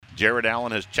Jared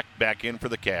Allen has checked back in for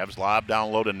the Cavs. Lob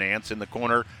down low to Nance in the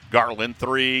corner. Garland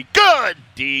three. Good!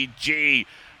 DG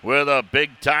with a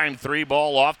big-time three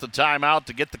ball off the timeout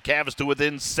to get the Cavs to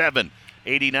within 7,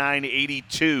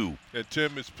 89-82. And,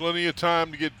 Tim, it's plenty of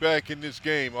time to get back in this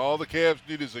game. All the Cavs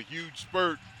need is a huge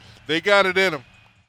spurt. They got it in them.